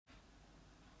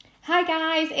Hi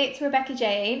guys, it's Rebecca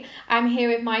Jane. I'm here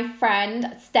with my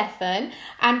friend Stefan,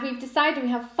 and we've decided we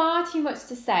have far too much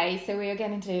to say, so we are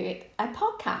going to do a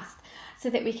podcast so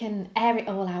that we can air it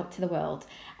all out to the world.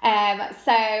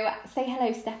 So say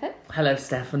hello, Stefan. Hello,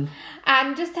 Stefan.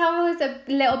 And just tell us a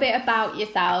little bit about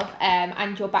yourself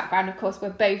and your background. Of course,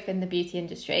 we're both in the beauty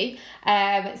industry,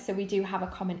 so we do have a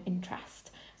common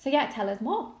interest. So yeah, tell us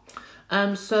more.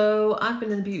 So I've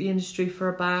been in the beauty industry for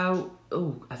about,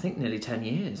 I think nearly 10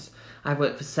 years. I've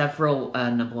worked for several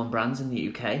number one brands in the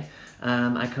UK.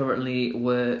 I currently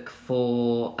work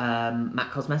for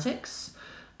MAC Cosmetics.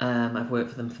 I've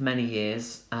worked for them for many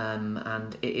years,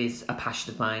 and it is a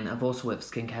passion of mine. I've also worked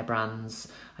for skincare brands.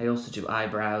 I also do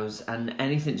eyebrows and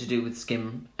anything to do with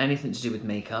skin, anything to do with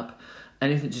makeup,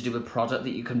 anything to do with product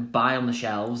that you can buy on the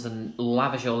shelves and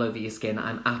lavish all over your skin,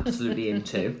 I'm absolutely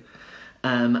into.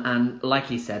 And like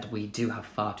he said, we do have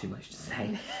far too much to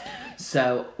say.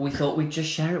 So we thought we'd just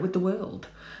share it with the world.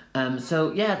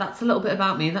 So yeah, that's a little bit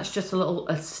about me. That's just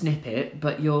a snippet,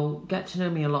 but you'll get to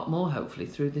know me a lot more, hopefully,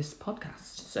 through this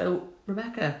podcast. So,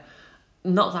 Rebecca,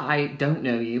 not that I don't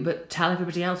know you, but tell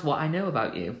everybody else what I know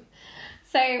about you.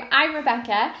 So I'm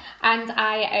Rebecca, and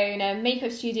I own a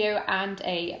makeup studio and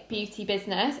a beauty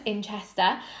business in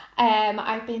Chester.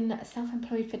 I've been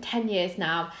self-employed for 10 years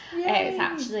now. It's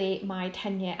actually my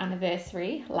 10-year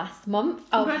anniversary last month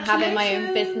of having my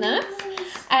own business.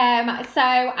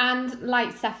 And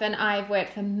like Stefan, I've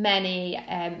worked for many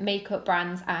makeup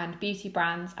brands and beauty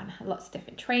brands and lots of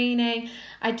different training.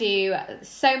 I do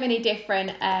so many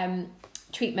different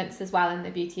treatments as well in the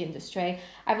beauty industry.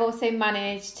 I've also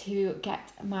managed to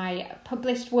get my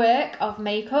published work of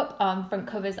makeup on front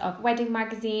covers of wedding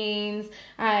magazines.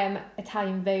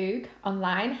 Italian Vogue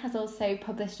online has also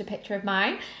published a picture of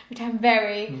mine, which I'm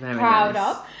very proud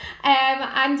of.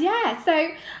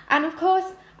 And of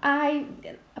course, I'm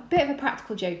a bit of a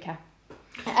practical joker.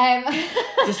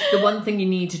 Just the one thing you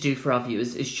need to do for our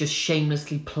viewers is just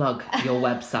shamelessly plug your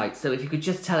website. So if you could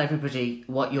just tell everybody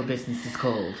what your business is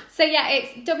called. So yeah,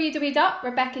 it's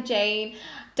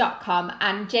www.rebeccajane.com,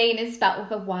 and Jane is spelt with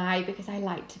a Y because I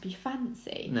like to be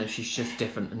fancy. No, she's just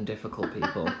different and difficult,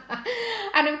 people.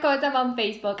 And of course, I'm on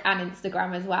Facebook and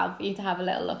Instagram as well for you to have a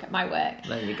little look at my work.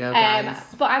 There you go, guys.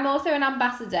 But I'm also an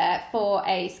ambassador for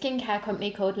a skincare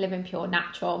company called Living Pure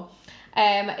Natural.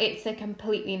 It's a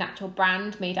completely natural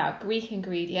brand made out of Greek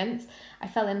ingredients. I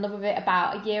fell in love with it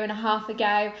about a year and a half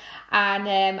ago,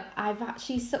 and I've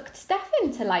actually sucked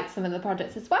Stefan to like some of the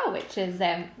products as well, which is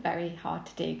very hard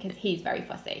to do because he's very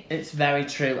fussy. It's very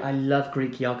true. I love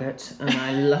Greek yogurt and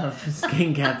I love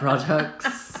skincare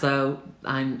products, so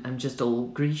I'm just all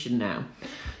Grecian now.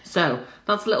 So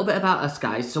that's a little bit about us,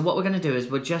 guys. So what we're going to do is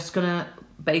we're just going to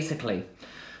basically,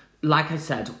 like I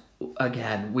said,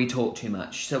 again, we talk too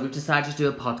much, so we've decided to do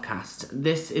a podcast.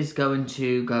 This is going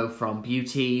to go from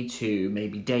beauty to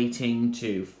maybe dating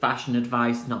to fashion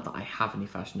advice. Not that I have any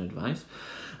fashion advice,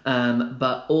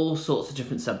 but all sorts of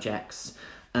different subjects.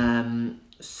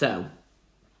 So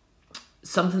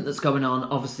something that's going on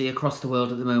obviously across the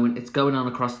world at the moment. It's going on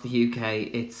across the UK.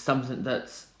 It's something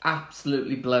that's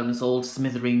absolutely blown us all to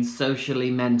smithereens, socially,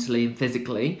 mentally and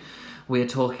physically. We're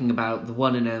talking about the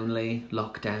one and only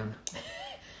lockdown.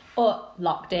 Or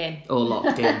locked in.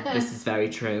 This is very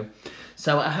true.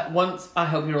 So I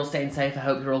hope you're all staying safe. I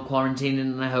hope you're all quarantining,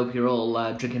 and I hope you're all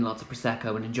drinking lots of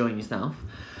Prosecco and enjoying yourself.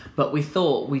 But we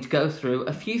thought we'd go through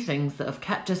a few things that have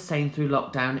kept us sane through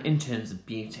lockdown in terms of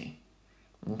beauty.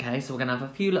 Okay, so we're going to have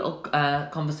a few little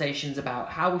conversations about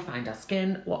how we find our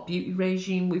skin, what beauty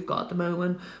regime we've got at the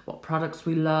moment, what products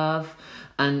we love,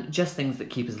 and just things that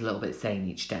keep us a little bit sane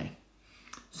each day.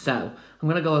 So I'm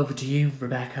going to go over to you,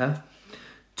 Rebecca.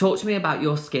 Talk to me about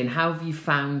your skin. How have you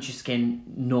found your skin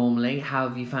normally? How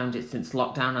have you found it since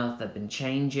lockdown? Have there been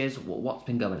changes? What's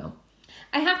been going on?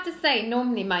 I have to say,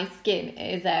 normally my skin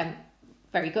is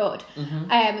very good.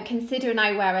 Mm-hmm. Considering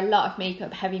I wear a lot of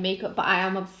makeup, heavy makeup, but I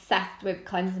am obsessed with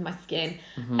cleansing my skin.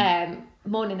 Mm-hmm.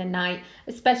 Morning and night,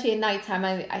 especially at night time,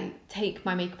 I take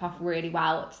my makeup off really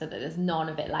well so that there's none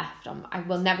of it left. I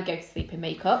will never go to sleep in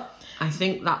makeup. I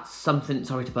think that's something,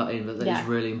 sorry to butt in, but that is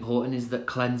really important, is that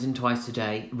cleansing twice a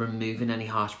day, removing any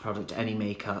harsh product, any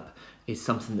makeup, is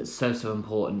something that's so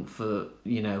important for,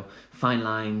 fine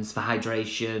lines, for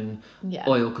hydration,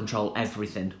 oil control,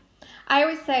 everything. I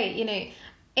always say,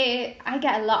 I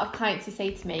get a lot of clients who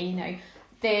say to me,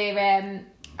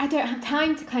 I don't have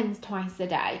time to cleanse twice a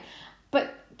day.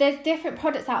 But there's different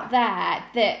products out there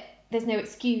that there's no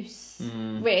excuse,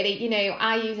 really.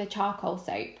 I use a charcoal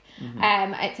soap.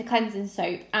 It's a cleansing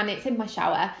soap, and it's in my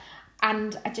shower.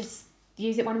 And I just,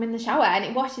 use it when I'm in the shower, and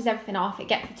it washes everything off. It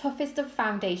gets the toughest of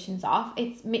foundations off.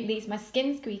 It leaves my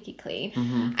skin squeaky clean.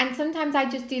 And sometimes I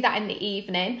just do that in the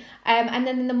evening, and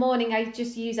then in the morning I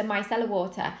just use a micellar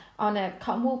water on a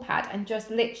cotton wool pad and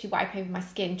just literally wipe over my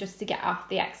skin just to get off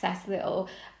the excess little.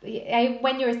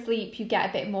 When you're asleep, you get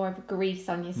a bit more of a grease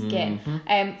on your skin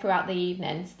throughout the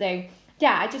evening. So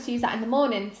yeah, I just use that in the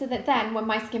morning so that then when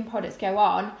my skin products go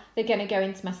on, they're going to go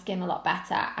into my skin a lot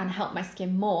better and help my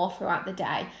skin more throughout the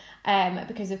day.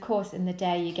 Because of course in the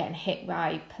day you're getting hit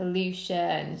by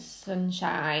pollution,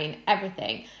 sunshine,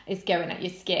 everything is going at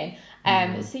your skin.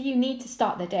 So you need to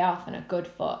start the day off on a good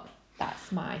foot.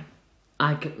 That's my...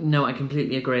 I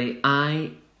completely agree.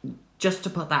 Just to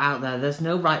put that out there, there's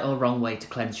no right or wrong way to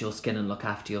cleanse your skin and look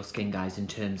after your skin, guys, in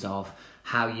terms of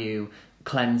how you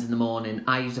cleanse in the morning.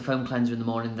 I use a foam cleanser in the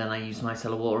morning, then I use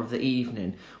micellar water of the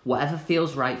evening. Whatever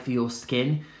feels right for your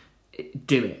skin,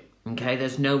 do it. Okay,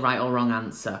 there's no right or wrong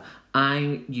answer.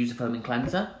 I use a foaming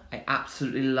cleanser. I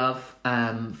absolutely love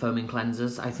foaming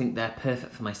cleansers. I think they're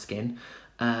perfect for my skin.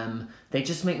 They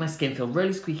just make my skin feel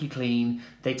really squeaky clean.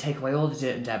 They take away all the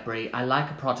dirt and debris. I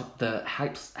like a product that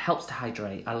helps to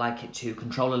hydrate. I like it to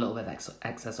control a little bit of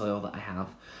excess oil that I have.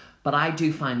 But I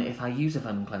do find that if I use a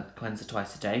foaming cleanser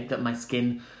twice a day, that my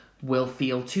skin will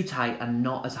feel too tight and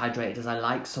not as hydrated as I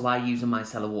like, so I use a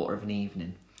micellar water of an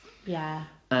evening. Yeah.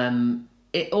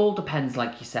 It all depends,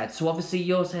 like you said. So obviously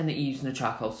you're saying that you're using a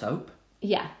charcoal soap.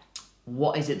 Yeah.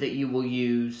 What is it that you will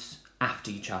use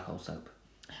after your charcoal soap?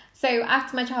 So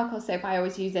after my charcoal soap, I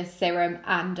always use a serum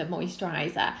and a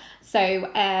moisturiser. So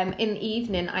in the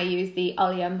evening, I use the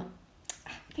Oleum.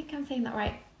 I think I'm saying that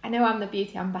right. I know I'm the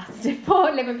beauty ambassador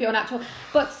for Live and Pure Natural,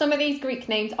 but some of these Greek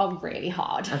names are really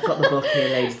hard. I've got the book here,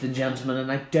 ladies and gentlemen,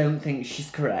 and I don't think she's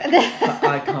correct. But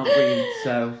I can't read,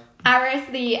 so... Aris,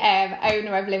 the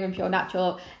owner of Live and Pure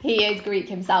Natural, he is Greek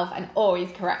himself and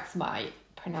always corrects my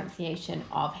pronunciation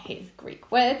of his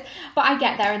Greek words, but I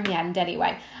get there in the end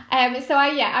anyway. So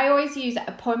I always use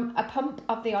a pump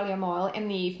of the oleum oil in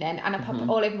the evening, and I pump it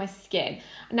all over my skin.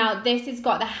 Now this has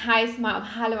got the highest amount of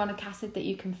hyaluronic acid that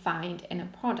you can find in a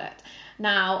product.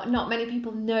 Now, not many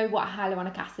people know what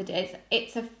hyaluronic acid is.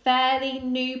 It's a fairly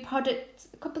new product,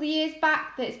 a couple of years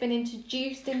back, that's been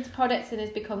introduced into products and has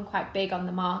become quite big on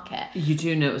the market. You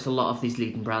do notice a lot of these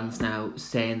leading brands now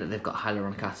saying that they've got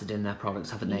hyaluronic acid in their products,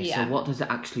 haven't they? Yeah. So what does it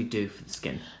actually do for the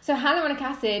skin? So hyaluronic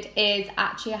acid is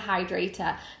actually a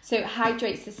hydrator. So it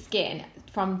hydrates the skin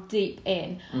from deep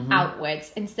in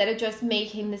outwards. Instead of just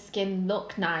making the skin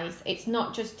look nice, it's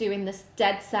not just doing the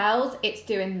dead cells, it's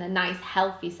doing the nice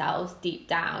healthy cells deep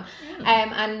down.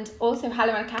 And also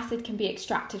hyaluronic acid can be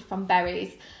extracted from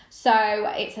berries, so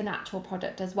it's a natural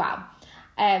product as well.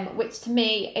 Which to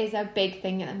me is a big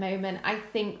thing at the moment. I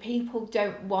think people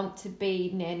don't want to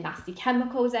be near nasty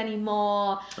chemicals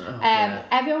anymore.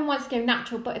 Everyone wants to go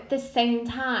natural, but at the same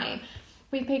time,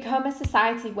 we've become a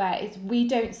society where we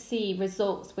don't see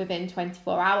results within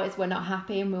 24 hours. We're not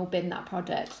happy and we'll bin that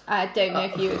product. I don't know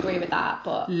if you agree with that,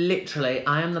 but... Literally,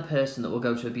 I am the person that will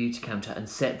go to a beauty counter and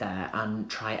sit there and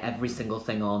try every single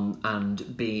thing on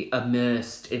and be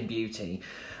immersed in beauty.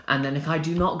 And then if I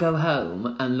do not go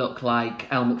home and look like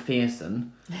Elle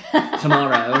Macpherson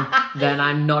tomorrow, then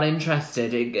I'm not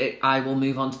interested. I will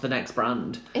move on to the next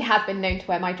brand. It has been known to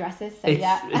wear my dresses, so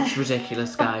It's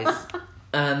ridiculous, guys.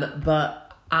 But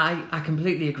I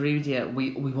completely agree with you.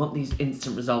 We want these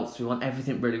instant results. We want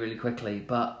everything really, really quickly.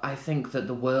 But I think that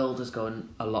the world is going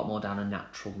a lot more down a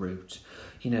natural route.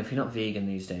 You know, if you're not vegan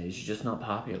these days, you're just not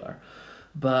popular.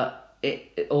 But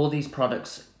all these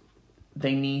products,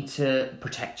 they need to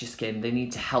protect your skin. They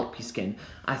need to help your skin.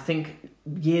 I think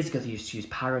years ago they used to use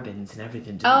parabens and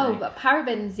everything, didn't they? But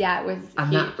parabens, was and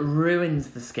huge. that ruins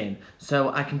the skin. So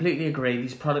I completely agree.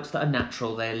 These products that are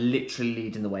natural, they're literally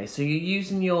leading the way. So you're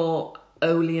using your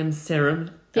oleum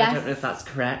serum. Yes. I don't know if that's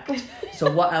correct. So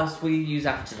what else will you use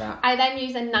after that? I then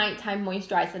use a nighttime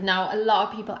moisturiser. Now, a lot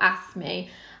of people ask me,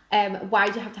 why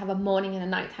do you have to have a morning and a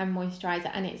nighttime moisturiser?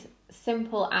 And it's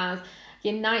simple as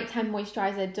your nighttime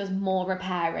moisturiser does more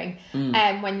repairing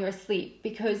when you're asleep,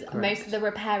 because Correct. most of the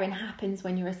repairing happens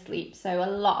when you're asleep. So a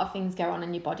lot of things go on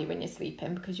in your body when you're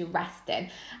sleeping because you're resting.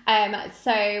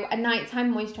 So a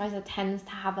nighttime moisturiser tends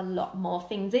to have a lot more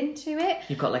things into it.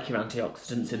 You've got like your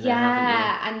antioxidants in there, haven't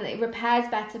Yeah, and it repairs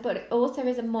better, but it also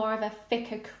is a more of a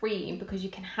thicker cream because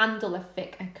you can handle a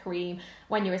thicker cream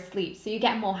when you're asleep. So you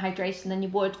get more hydration than you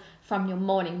would from your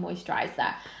morning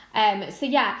moisturiser.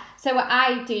 So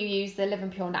I do use the Live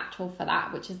and Pure Natural for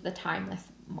that, which is the timeless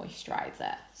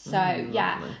moisturiser. So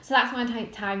lovely. so that's my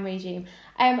time regime.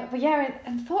 But yeah,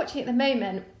 unfortunately at the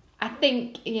moment, I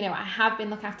think, you know, I have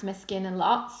been looking after my skin a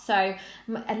lot. So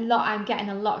I'm getting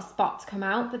a lot of spots come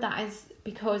out, but that is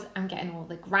because I'm getting all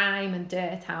the grime and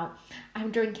dirt out.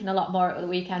 I'm drinking a lot more at the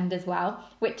weekend as well,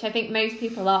 which I think most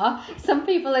people are. Some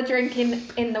people are drinking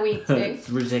in the week too.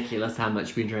 It's ridiculous how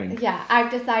much we drink. Yeah,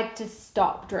 I've decided to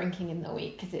stop drinking in the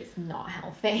week because it's not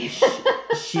healthy.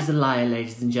 She's a liar,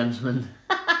 ladies and gentlemen.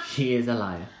 She is a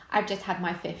liar. I've just had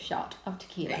my 5th shot of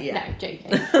tequila. Yeah. No,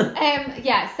 joking.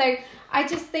 Yeah, so I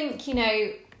just think, you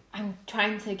know, I'm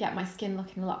trying to get my skin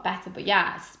looking a lot better. But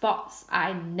yeah, spots,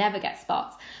 I never get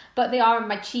spots. But they are on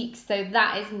my cheeks, so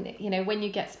that isn't, you know, when you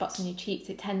get spots on your cheeks,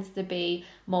 it tends to be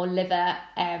more liver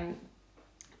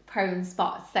prone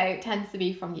spots. So it tends to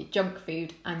be from your junk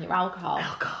food and your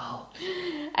alcohol.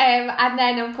 And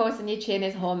then, of course, on your chin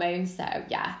is hormones, so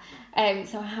yeah.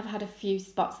 So I have had a few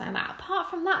spots like that. Apart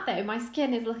from that, though, my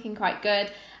skin is looking quite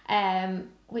good,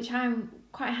 which I'm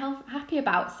quite happy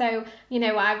about. So, you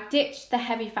know, I've ditched the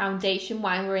heavy foundation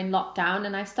while we're in lockdown,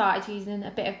 and I've started using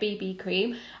a bit of BB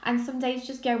cream, and some days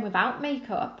just going without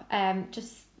makeup,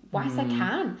 just whilst I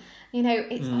can. You know,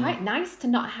 it's quite nice to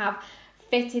not have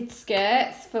fitted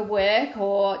skirts for work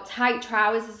or tight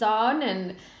trousers on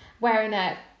and wearing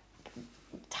a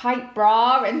tight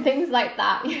bra and things like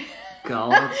that.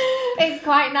 God. It's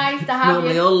quite nice to have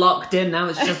normally all locked in, now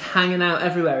it's just hanging out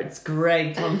everywhere. It's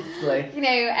great, honestly. You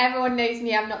know, everyone knows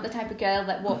me, I'm not the type of girl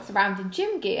that walks around in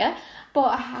gym gear, but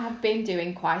I have been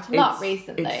doing quite a lot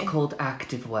recently. It's called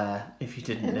activewear, if you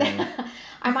didn't know.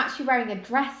 I'm actually wearing a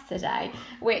dress today,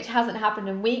 which hasn't happened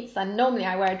in weeks, and normally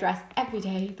I wear a dress every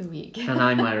day of the week. And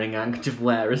I'm wearing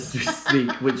activewear as we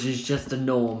speak, which is just a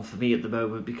norm for me at the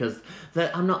moment, because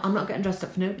I'm not getting dressed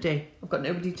up for nobody. I've got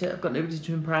nobody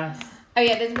to impress. Oh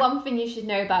yeah, there's one thing you should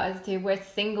know about us too. We're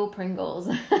single Pringles.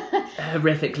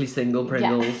 Horrifically single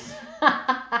Pringles.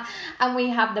 Yeah. And we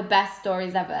have the best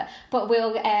stories ever. But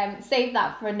we'll save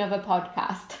that for another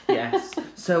podcast. Yes.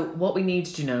 So what we need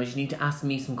to know is you need to ask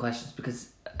me some questions, because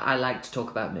I like to talk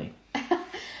about me.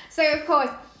 So of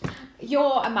course,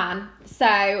 you're a man, so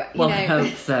you know. I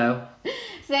hope so.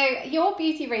 So your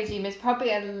beauty regime is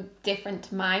probably different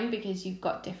to mine because you've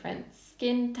got different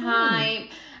skin type.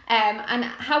 And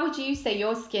how would you say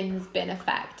your skin's been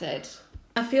affected?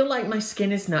 I feel like my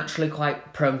skin is naturally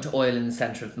quite prone to oil in the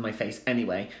centre of my face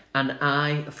anyway. And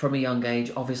I, from a young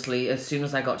age, obviously, as soon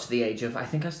as I got to the age of, I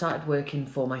think I started working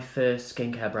for my first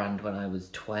skincare brand when I was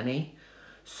 20.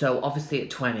 So obviously at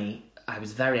 20, I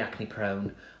was very acne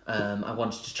prone. I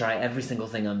wanted to try every single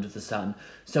thing under the sun.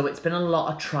 So it's been a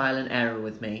lot of trial and error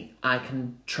with me. I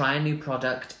can try a new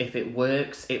product. If it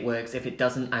works, it works. If it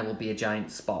doesn't, I will be a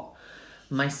giant spot.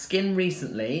 My skin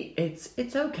recently,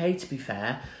 it's okay to be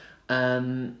fair.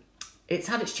 It's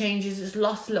had its changes, it's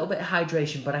lost a little bit of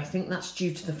hydration, but I think that's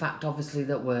due to the fact, obviously,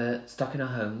 that we're stuck in our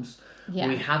homes. Yeah.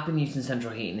 We have been using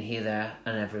central heating here, there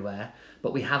and everywhere,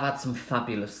 but we have had some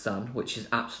fabulous sun, which is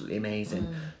absolutely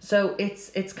amazing. So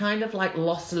it's kind of like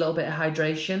lost a little bit of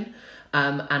hydration.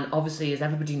 And obviously, as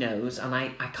everybody knows, and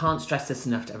I can't stress this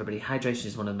enough to everybody, hydration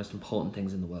is one of the most important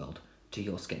things in the world to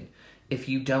your skin. If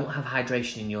you don't have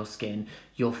hydration in your skin,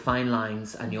 your fine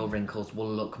lines and your wrinkles will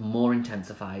look more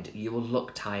intensified, you will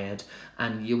look tired,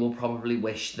 and you will probably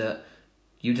wish that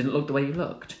you didn't look the way you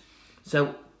looked.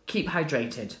 So keep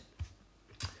hydrated.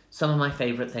 Some of my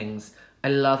favourite things. I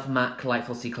love MAC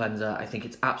Lightful C Cleanser. I think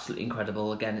it's absolutely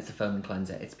incredible. Again, it's a foaming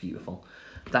cleanser. It's beautiful.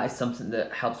 That is something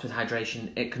that helps with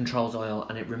hydration. It controls oil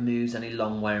and it removes any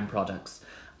long-wearing products.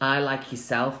 I, like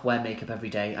yourself, wear makeup every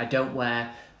day. I don't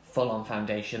wear full-on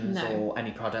foundations or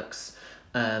any products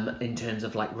in terms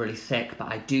of like really thick, but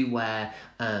I do wear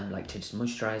like tinted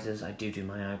moisturisers. I do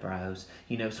my eyebrows,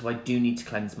 you know, so I do need to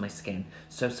cleanse my skin.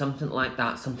 So something like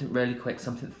that, something really quick,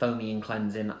 something foamy and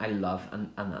cleansing, I love, and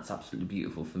that's absolutely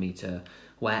beautiful for me to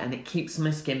wear, and it keeps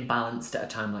my skin balanced at a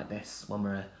time like this when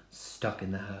we're stuck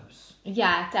in the house.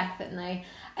 Yeah, definitely.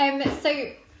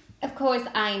 So of course,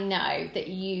 I know that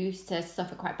you used to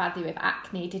suffer quite badly with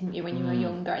acne, didn't you, when you were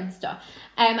younger and stuff?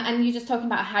 And you're just talking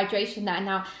about hydration there.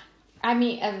 Now, I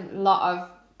meet a lot of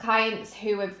clients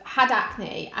who have had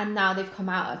acne and now they've come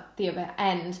out of the other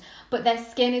end, but their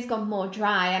skin has gone more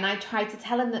dry, and I try to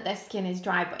tell them that their skin is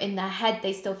dry, but in their head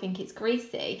they still think it's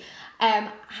greasy.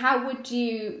 How would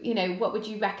what would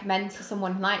you recommend to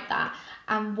someone like that?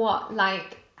 And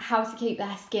how to keep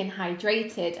their skin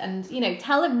hydrated, and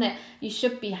tell them that you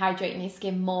should be hydrating your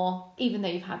skin more even though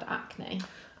you've had acne.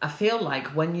 I feel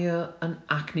like when you're an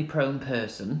acne prone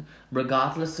person,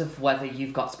 regardless of whether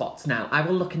you've got spots now, I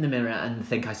will look in the mirror and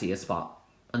think I see a spot,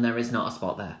 and there is not a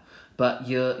spot there, but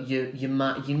you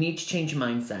need to change your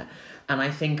mindset. And I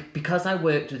think because I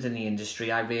worked within the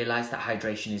industry, I realised that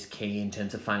hydration is key in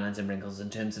terms of fine lines and wrinkles, in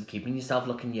terms of keeping yourself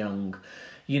looking young.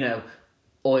 You know,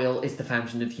 oil is the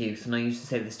fountain of youth. And I used to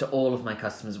say this to all of my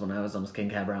customers when I was on a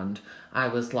skincare brand. I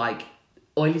was like,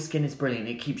 oily skin is brilliant.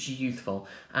 It keeps you youthful.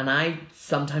 And I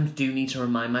sometimes do need to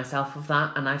remind myself of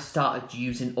that. And I've started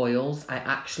using oils. I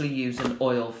actually use an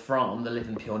oil from the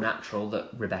Living Pure Natural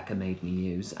that Rebecca made me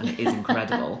use. And it is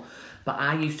incredible. But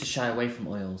I used to shy away from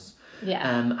oils.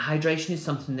 Yeah. Hydration is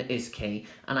something that is key.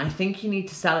 And I think you need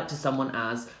to sell it to someone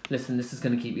as, listen, this is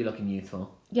going to keep you looking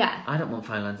youthful. Yeah. I don't want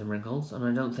fine lines and wrinkles. And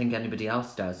I don't think anybody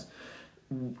else does.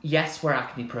 Yes, we're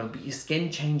acne prone, but your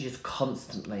skin changes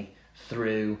constantly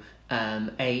through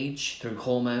age, through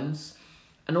hormones.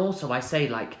 And also I say,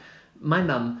 like, my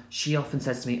mum, she often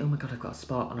says to me, oh my God, I've got a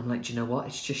spot. And I'm like, do you know what?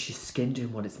 It's just your skin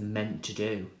doing what it's meant to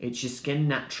do. It's your skin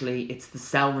naturally. It's the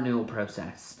cell renewal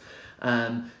process.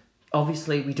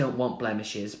 Obviously, we don't want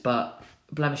blemishes, but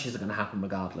blemishes are going to happen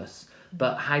regardless.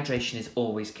 But hydration is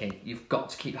always key. You've got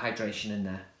to keep hydration in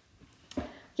there.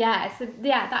 Yeah,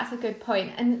 that's a good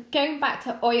point. And going back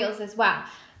to oils as well,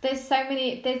 there's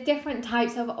different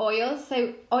types of oils.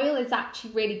 So oil is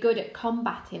actually really good at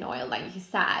combating oil, like you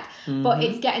said, but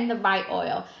it's getting the right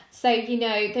oil. So,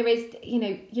 there is,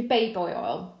 your baby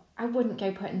oil. I wouldn't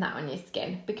go putting that on your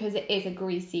skin because it is a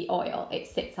greasy oil. It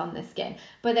sits on the skin.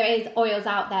 But there is oils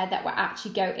out there that will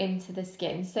actually go into the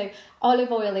skin. So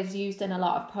olive oil is used in a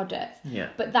lot of products. Yeah.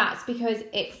 But that's because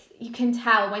you can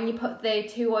tell when you put the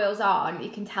two oils on, you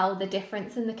can tell the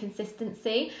difference in the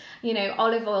consistency.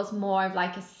 Olive oil is more of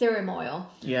like a serum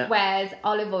oil. Yeah. Whereas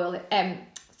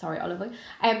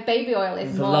baby oil is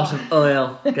There's more... a lot of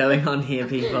oil going on here,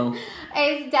 people.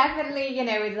 It's definitely,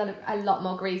 it's a lot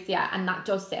more greasier, and that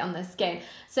does sit on the skin.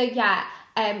 So yeah,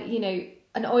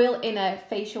 an oil in a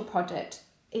facial product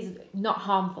is not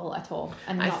harmful at all.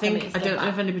 And I don't know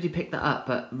if anybody picked that up,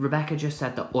 but Rebecca just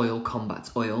said that oil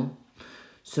combats oil.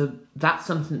 So that's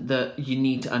something that you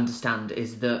need to understand,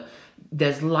 is that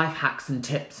there's life hacks and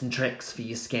tips and tricks for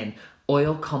your skin.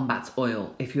 Oil combats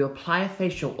oil. If you apply a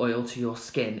facial oil to your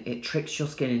skin, it tricks your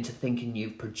skin into thinking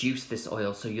you've produced this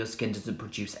oil, so your skin doesn't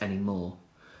produce any more.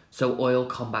 So oil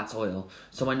combats oil.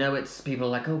 So I know it's people are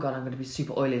like, oh God, I'm going to be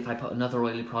super oily if I put another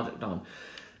oily product on.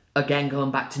 Again,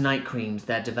 going back to night creams,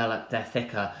 they're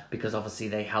thicker because obviously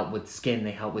they help with skin,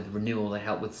 they help with renewal, they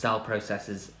help with cell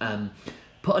processes.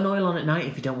 Put an oil on at night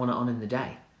if you don't want it on in the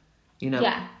day.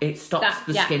 It stops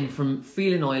the skin from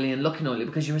feeling oily and looking oily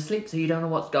because you're asleep, so you don't know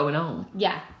what's going on.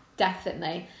 Yeah,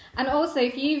 definitely. And also,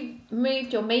 if you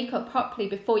moved your makeup properly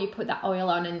before you put that oil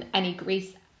on and any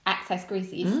excess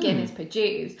grease that your skin has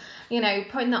produced,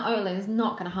 putting that oil in is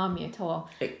not going to harm you at all.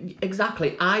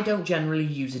 Exactly. I don't generally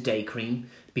use a day cream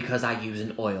because I use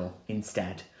an oil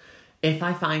instead. If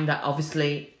I find that,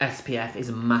 obviously, SPF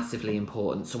is massively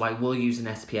important, so I will use an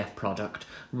SPF product,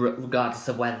 regardless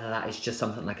of whether that is just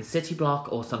something like a City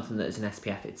Block or something that is an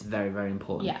SPF. It's very, very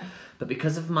important. Yeah. But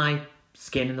because of my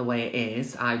skin and the way it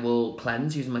is, I will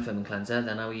cleanse using my foaming cleanser,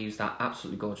 then I will use that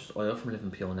absolutely gorgeous oil from Living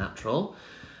Pure Natural.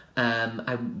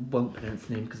 I won't pronounce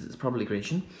the name because it's probably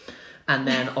Grecian. And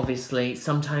then, obviously,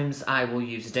 sometimes I will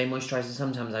use a day moisturiser,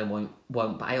 sometimes I won't,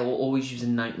 but I will always use a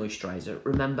night moisturiser.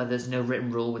 Remember, there's no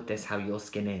written rule with this, how your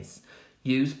skin is.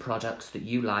 Use products that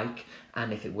you like,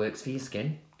 and if it works for your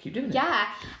skin, keep doing it. Yeah,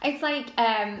 it's like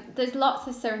there's lots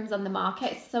of serums on the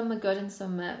market. Some are good and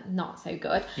some are not so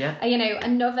good. Yeah.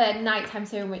 Another nighttime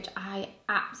serum which I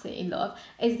absolutely love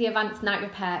is the Advanced Night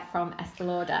Repair from Estee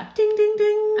Lauder. Ding, ding,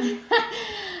 ding.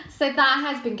 So that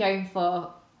has been going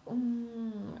for...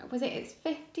 was it its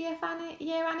 50th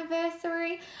year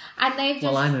anniversary? And they've just...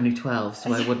 Well, I'm only 12,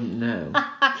 so I wouldn't know.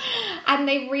 And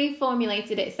they've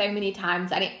reformulated it so many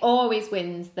times, and it always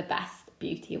wins the best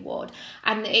beauty award.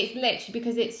 And it's literally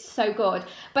because it's so good.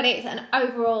 But it's an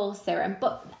overall serum.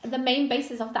 But the main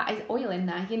basis of that is oil in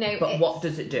there, But what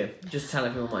does it do? Just tell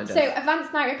everyone what it does. So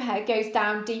Advanced Night Repair goes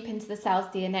down deep into the cell's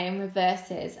DNA and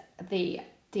reverses the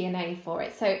DNA for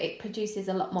it, so it produces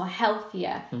a lot more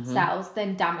healthier cells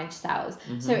than damaged cells.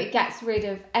 So it gets rid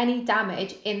of any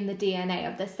damage in the DNA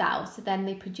of the cell, so then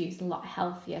they produce a lot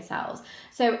healthier cells.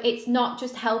 So it's not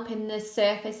just helping the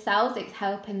surface cells, it's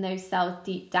helping those cells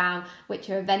deep down, which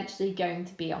are eventually going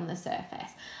to be on the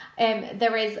surface.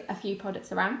 There is a few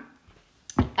products around.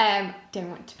 I'm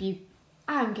getting to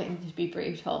be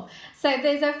brutal. So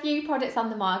there's a few products on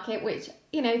the market which,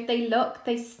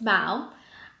 they smell.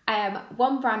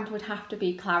 One brand would have to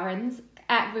be Clarins.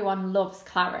 Everyone loves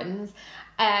Clarins.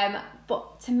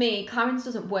 But to me, Clarins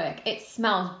doesn't work. It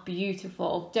smells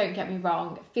beautiful, don't get me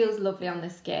wrong. It feels lovely on the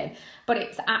skin. But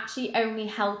it's actually only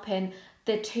helping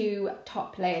the 2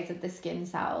 top layers of the skin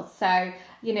cells. So,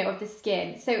 of the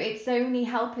skin. So it's only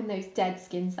helping those dead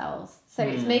skin cells. So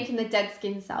it's making the dead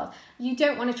skin cells. You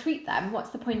don't want to treat them. What's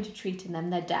the point of treating them?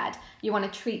 They're dead. You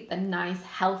want to treat the nice,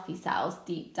 healthy cells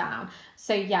deep down.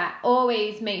 So yeah,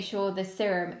 always make sure the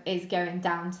serum is going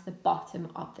down to the bottom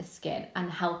of the skin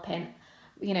and helping,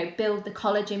 build the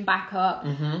collagen back up,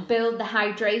 build the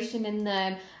hydration in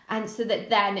them. And so that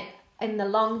then in the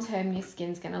long term, your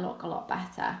skin's going to look a lot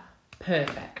better.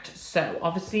 Perfect. So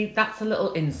obviously that's a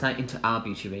little insight into our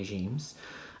beauty regimes.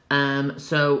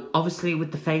 So obviously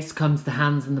with the face comes the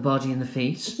hands and the body and the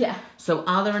feet. Yeah. So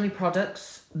are there any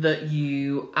products that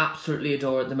you absolutely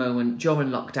adore at the moment during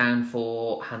lockdown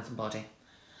for hands and body?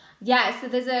 Yeah, so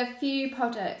there's a few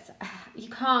products. You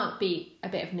can't beat a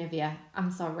bit of Nivea.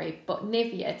 I'm sorry, but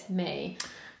Nivea to me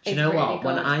Do you know really what? good.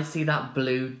 When I see that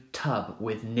blue tub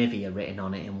with Nivea written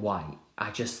on it in white,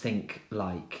 I just think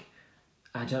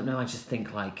I don't know, I just think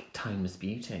timeless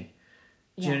beauty.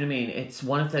 Do you know what I mean? It's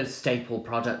one of those staple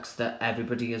products that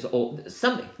everybody is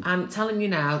I'm telling you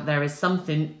now, there is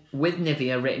something with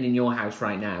Nivea written in your house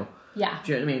right now. Yeah.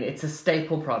 Do you know what I mean? It's a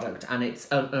staple product and it's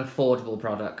an affordable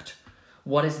product.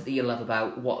 What is it that you love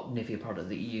about what Nivea product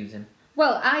that you're using?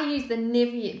 Well, I use the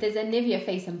Nivea, there's a Nivea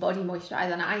face and body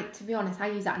moisturiser, and to be honest, I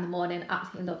use that in the morning,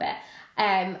 absolutely love it.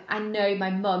 I know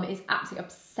my mum is absolutely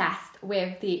obsessed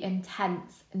with the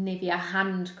Intense Nivea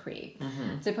hand cream.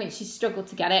 To the point she struggled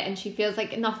to get it, and she feels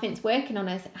like nothing's working on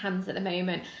her hands at the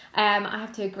moment. I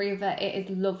have to agree with her, it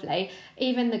is lovely.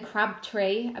 Even the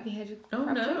Crabtree, have you heard of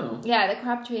Crabtree? No. Yeah, the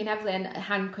Crabtree and Evelyn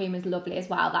hand cream is lovely as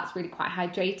well. That's really quite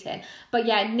hydrating. But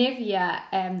yeah,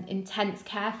 Nivea Intense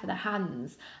Care for the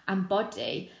hands and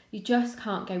body, you just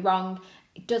can't go wrong.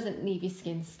 It doesn't leave your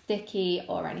skin sticky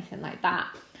or anything like that.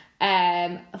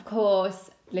 Of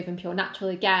course, Living Pure Natural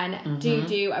again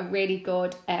do a really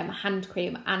good hand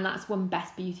cream, and that's won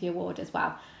Best Beauty Award as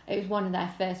well. It was one of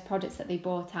their first products that they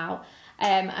brought out,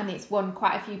 and it's won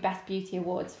quite a few Best Beauty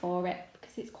Awards for it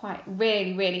because it's quite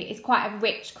it's quite a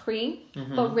rich cream,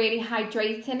 but really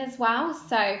hydrating as well.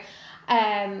 So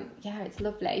yeah, it's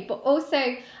lovely. But also,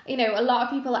 a lot of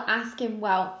people are asking,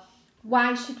 well,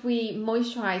 why should we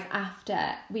moisturise after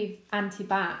we've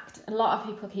anti-backed? A lot of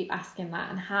people keep asking that,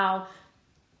 and how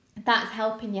that's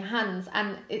helping your hands.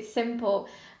 And it's simple.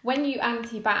 When you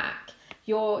anti-back,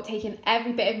 you're taking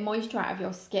every bit of moisture out of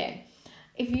your skin.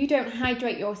 If you don't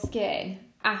hydrate your skin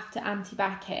after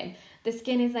anti-backing, the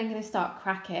skin is then going to start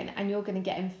cracking and you're going to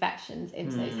get infections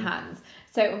into those hands.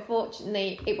 So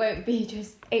unfortunately, it won't be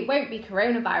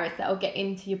coronavirus that will get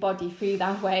into your body through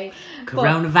that way.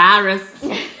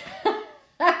 Coronavirus.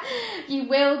 You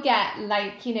will get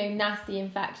nasty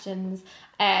infections.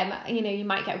 You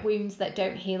might get wounds that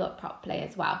don't heal up properly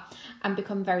as well and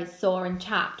become very sore and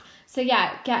chapped. So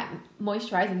yeah, get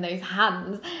moisturising those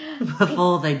hands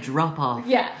before they drop off.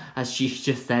 Yeah, as she's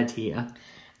just said here.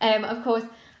 Of course,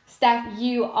 Steph,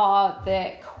 you are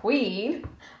the queen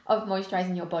of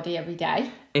moisturising your body every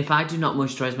day. If I do not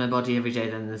moisturise my body every day,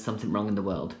 then there's something wrong in the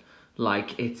world.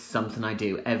 It's something I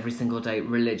do every single day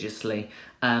religiously.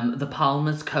 The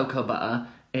Palmer's cocoa butter,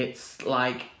 it's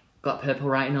got purple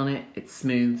writing on it. It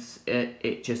smooths.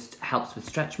 It just helps with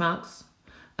stretch marks.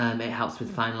 It helps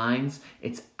with fine lines.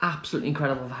 It's absolutely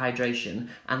incredible for hydration.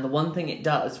 And the one thing it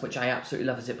does, which I absolutely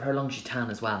love, is it prolongs your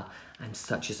tan as well. I'm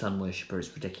such a sun worshipper,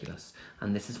 it's ridiculous.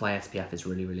 And this is why SPF is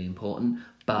really, really important.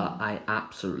 But I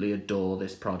absolutely adore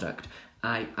this product.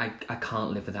 I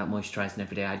can't live without moisturising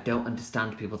every day. I don't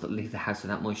understand people that leave the house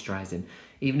without moisturising.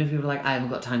 Even if people are like, I haven't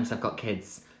got time because I've got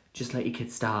kids. Just let your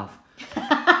kids starve.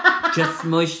 Just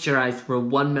moisturise for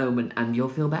one moment and you'll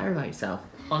feel better about yourself.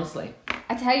 Honestly.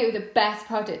 I tell you, the best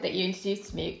product that you introduced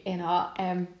to me in our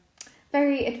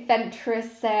very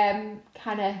adventurous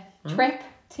kind of trip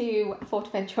to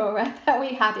Forteventura that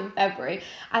we had in February,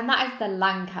 and that is the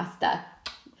Lancaster.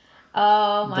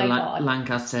 Oh my God.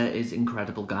 Lancaster is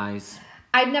incredible, guys.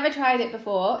 I'd never tried it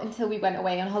before until we went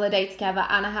away on holiday together,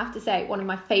 and I have to say, one of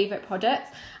my favourite products,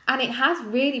 and it has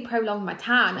really prolonged my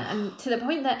tan, and to the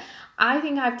point that I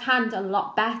think I've tanned a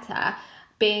lot better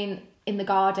being in the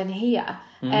garden here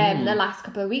the last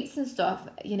couple of weeks and stuff.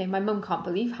 My mum can't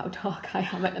believe how dark I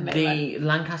am at the moment. The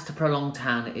Lancaster Prolonged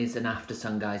Tan is an after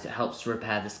sun, guys. It helps to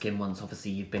repair the skin once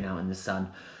obviously you've been out in the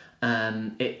sun.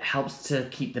 It helps to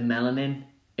keep the melanin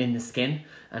in the skin,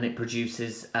 and it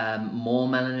produces more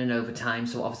melanin over time,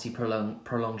 so obviously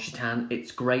prolongs your tan.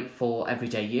 It's great for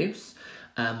everyday use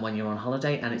when you're on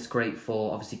holiday, and it's great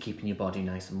for obviously keeping your body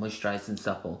nice and moisturised and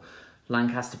supple.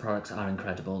 Lancaster products are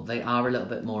incredible. They are a little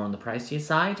bit more on the pricier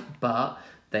side, but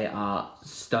They are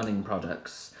stunning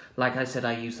products. Like I said,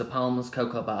 I use the Palmer's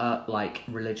cocoa butter like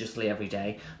religiously every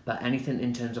day. But anything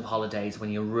in terms of holidays,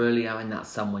 when you're really out in that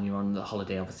sun, when you're on the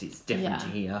holiday, obviously it's different to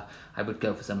here. I would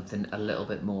go for something a little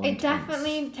bit more intense. It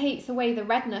definitely takes away the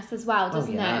redness as well,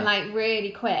 doesn't it? Like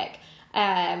really quick.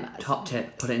 Top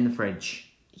tip: put it in the fridge.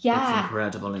 Yeah, it's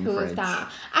incredible in the fridge. Down.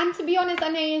 And to be honest, I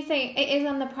know you're saying it is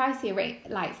on the pricier rate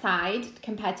side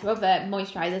compared to other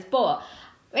moisturisers, but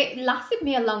it lasted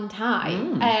me a long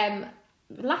time.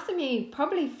 It lasted me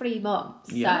probably 3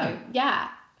 months. Yeah. So yeah,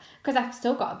 because I've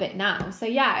still got a bit now. So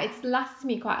yeah, it's lasted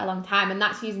me quite a long time, and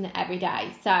that's using it every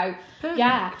day. So Perfect.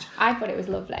 Yeah, I thought it was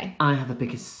lovely. I have a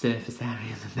bigger surface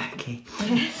area than Becky,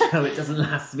 so it doesn't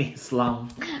last me as long.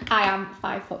 I am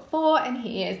 5'4" and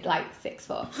he is like 6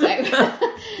 foot. So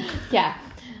yeah,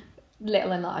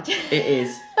 little and large. It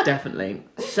is, definitely.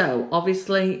 So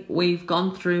obviously we've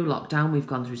gone through lockdown, we've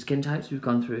gone through skin types, we've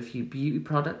gone through a few beauty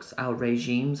products, our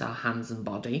regimes, our hands and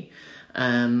body.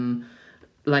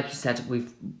 Like you said,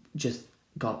 we've just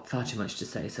got far too much to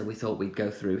say, so we thought we'd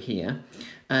go through here.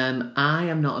 I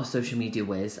am not a social media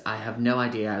whiz. I have no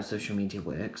idea how social media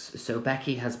works. So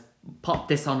Becky has popped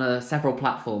this on several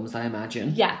platforms, I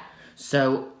imagine. Yeah.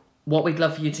 So what we'd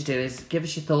love for you to do is give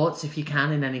us your thoughts, if you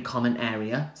can, in any comment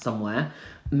area somewhere.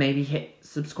 Maybe hit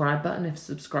subscribe button if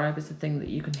subscribe is a thing that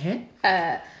you can hit.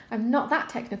 I'm not that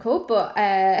technical, but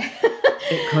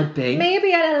it could be.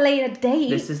 Maybe at a later date.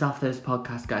 This is our first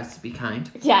podcast, guys, to be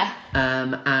kind. Yeah.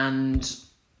 And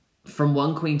from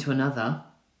one queen to another,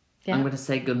 I'm going to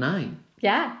say good night.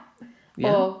 Yeah.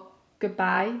 Or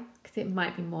goodbye, because it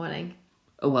might be morning.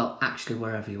 Oh, well, actually,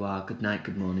 wherever you are, good night,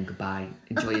 good morning, goodbye.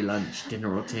 Enjoy your lunch,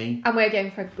 dinner or tea. And we're going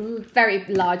for a very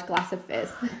large glass of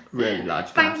fizz. Really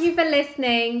large glass. Thank you for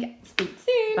listening. Speak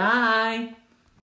soon. Bye.